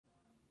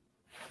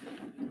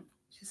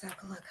Okay.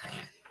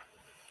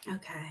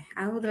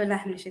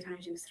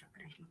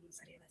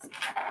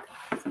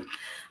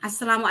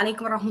 Assalamu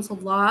alaikum wa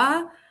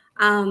rahmatullah.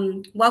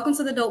 Welcome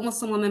to the Dope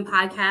Muslim Woman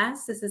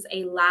podcast. This is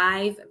a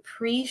live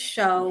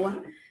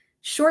pre-show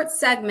short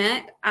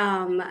segment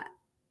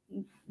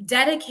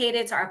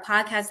dedicated to our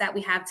podcast that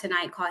we have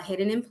tonight called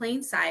Hidden in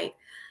Plain Sight.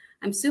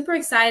 I'm super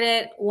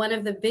excited. One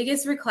of the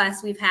biggest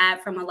requests we've had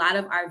from a lot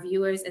of our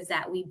viewers is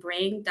that we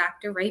bring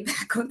Dr. Ray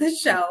back on the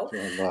show.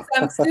 So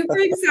I'm super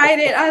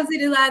excited,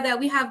 alhamdulillah, that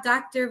we have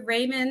Dr.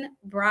 Raymond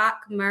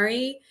Brock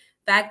Murray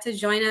back to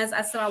join us.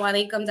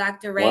 Assalamu alaikum,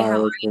 Dr. Ray.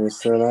 How are you?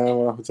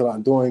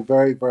 I'm doing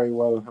very, very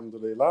well,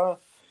 alhamdulillah.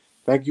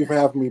 Thank you for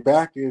having me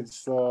back.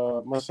 It's,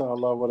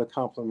 mashallah, what a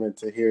compliment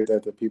to hear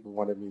that the people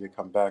wanted me to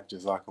come back.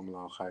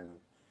 Jazakumullah khairan.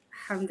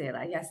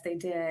 Alhamdulillah, yes, they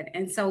did.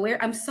 And so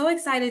I'm so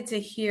excited to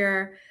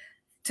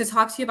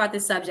talk to you about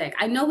this subject.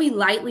 I know we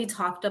lightly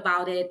talked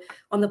about it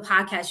on the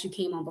podcast you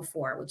came on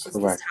before, which is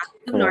this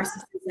topic of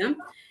narcissism.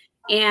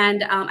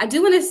 And I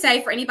do want to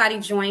say for anybody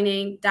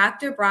joining,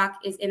 Dr. Brock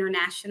is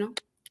international.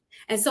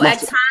 And so at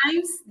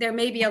times there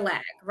may be a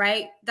lag,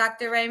 right,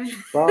 Dr. Raymond?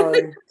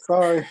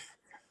 Sorry.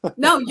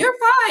 No, you're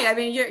fine. I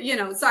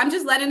mean, so I'm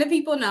just letting the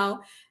people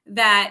know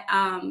that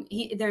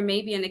there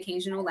may be an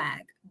occasional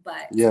lag,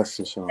 but yes,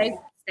 inshallah.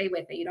 Stay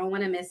with it. You don't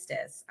want to miss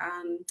this.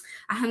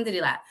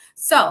 Alhamdulillah.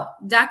 So,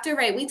 Dr.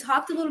 Ray, we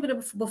talked a little bit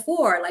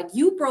before, like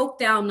you broke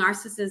down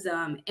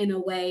narcissism in a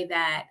way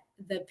that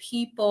the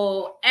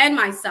people and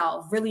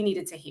myself really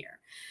needed to hear.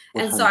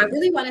 And so I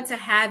really wanted to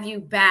have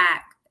you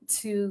back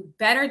to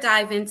better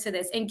dive into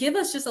this and give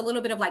us just a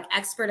little bit of like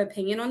expert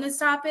opinion on this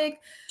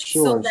topic.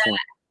 Sure.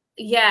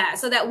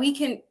 So that we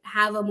can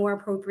have a more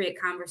appropriate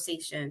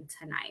conversation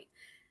tonight.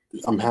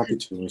 I'm happy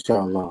to,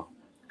 inshallah.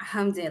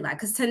 Alhamdulillah.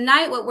 Because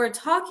tonight what we're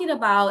talking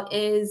about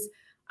is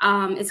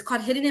it's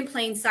called Hidden in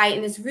Plain Sight,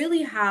 and it's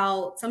really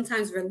how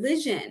sometimes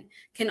religion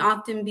can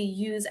often be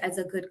used as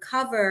a good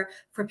cover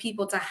for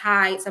people to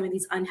hide some of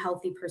these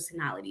unhealthy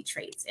personality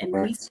traits. And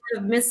we sort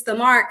of miss the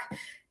mark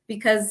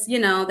because,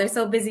 they're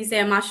so busy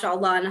saying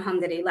mashallah and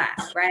alhamdulillah,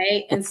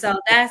 right? And so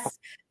that's,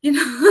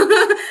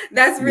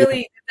 that's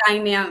really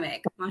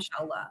dynamic,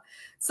 mashallah.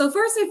 So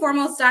first and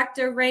foremost,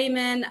 Dr.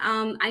 Raymond,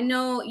 I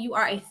know you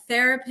are a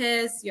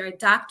therapist, you're a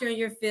doctor in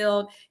your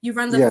field. You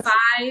run the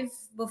Five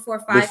Before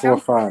Five.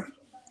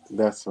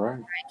 That's right.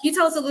 Can you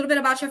tell us a little bit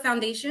about your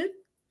foundation?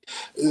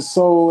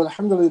 So,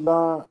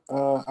 alhamdulillah,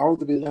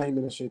 a'udhu billahi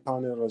minash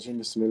shaitanir rajim,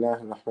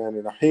 bismillahir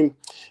rahmanir rahim.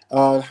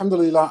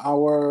 Alhamdulillah,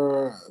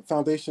 our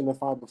foundation, the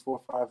 5 Before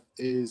 5,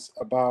 is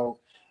about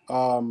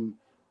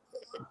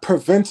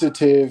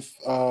preventative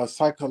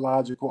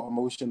psychological,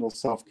 emotional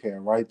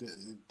self-care, right?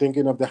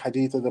 Thinking of the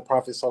hadith of the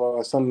Prophet sallallahu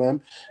alaihi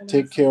wasallam,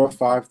 take care of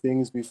 5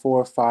 things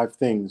before 5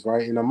 things,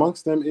 right? And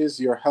amongst them is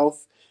your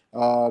health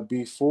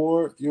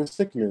before your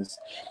sickness.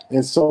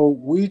 And so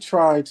we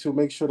try to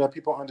make sure that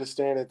people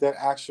understand that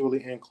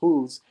actually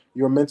includes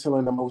your mental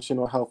and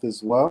emotional health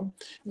as well,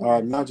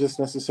 not just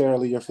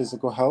necessarily your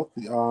physical health.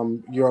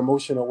 Your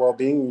emotional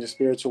well-being and your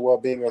spiritual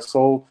well-being are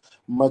so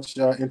much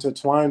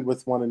intertwined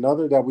with one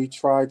another that we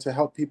try to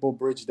help people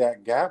bridge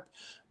that gap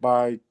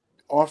by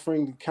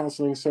offering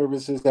counseling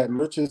services that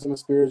nurtures them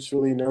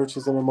spiritually,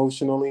 nurtures them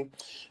emotionally.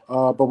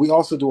 But we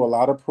also do a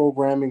lot of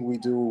programming. We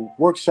do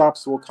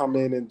workshops. We'll come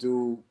in and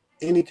do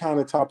any kind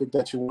of topic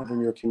that you want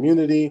in your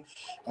community.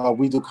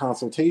 We do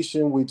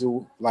consultation. We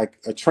do like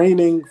a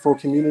training for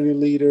community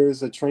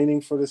leaders, a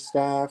training for the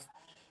staff,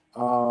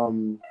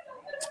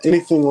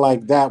 anything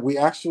like that. We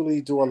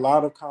actually do a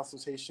lot of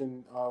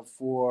consultation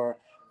for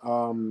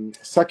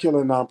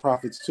secular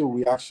nonprofits too.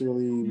 We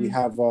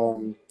have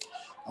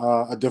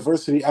a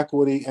diversity,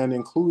 equity, and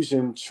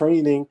inclusion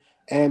training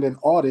and an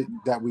audit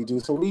that we do.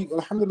 So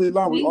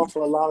alhamdulillah, we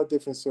offer a lot of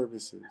different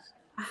services.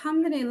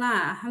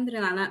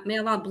 Alhamdulillah. May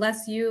Allah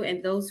bless you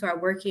and those who are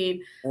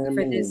working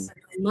for this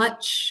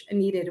much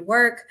needed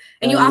work.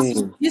 And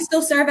you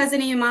still serve as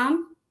an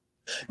imam?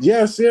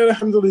 Yes,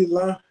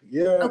 alhamdulillah.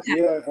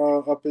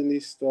 Up in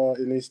East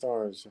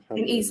Orange.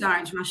 In East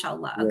Orange,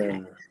 mashallah. Okay.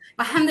 Yeah.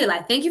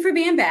 Alhamdulillah. Thank you for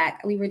being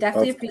back. We would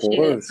definitely appreciate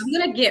it. I'm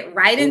going to get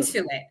right into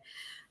it.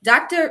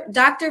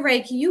 Dr.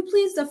 Ray, can you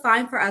please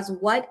define for us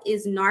what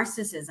is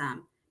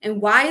narcissism? And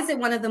why is it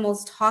one of the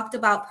most talked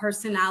about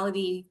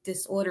personality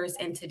disorders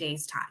in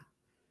today's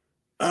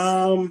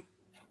time?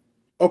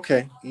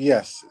 Okay.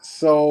 Yes.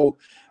 So,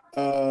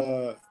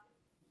 bipolar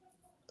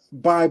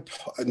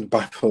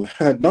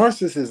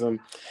narcissism.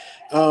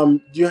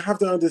 You have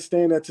to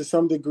understand that to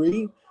some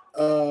degree,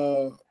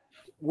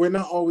 we're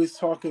not always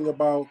talking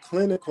about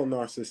clinical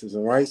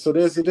narcissism, right? So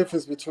there's a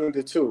difference between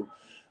the two.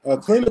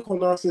 Clinical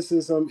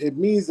narcissism, it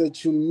means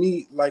that you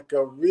meet like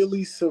a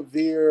really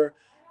severe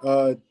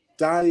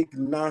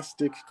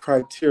diagnostic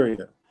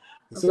criteria.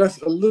 So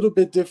that's a little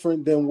bit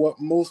different than what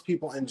most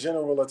people in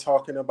general are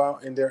talking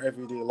about in their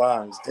everyday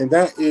lives. And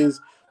that is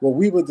what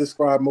we would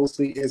describe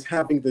mostly as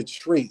having the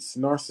traits,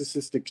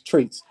 narcissistic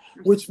traits,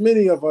 which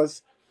many of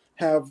us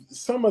have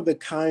some of the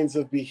kinds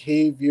of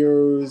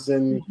behaviors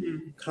and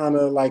kind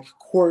of like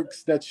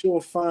quirks that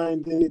you'll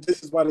find. And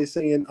this is why they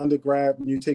say in undergrad, when you take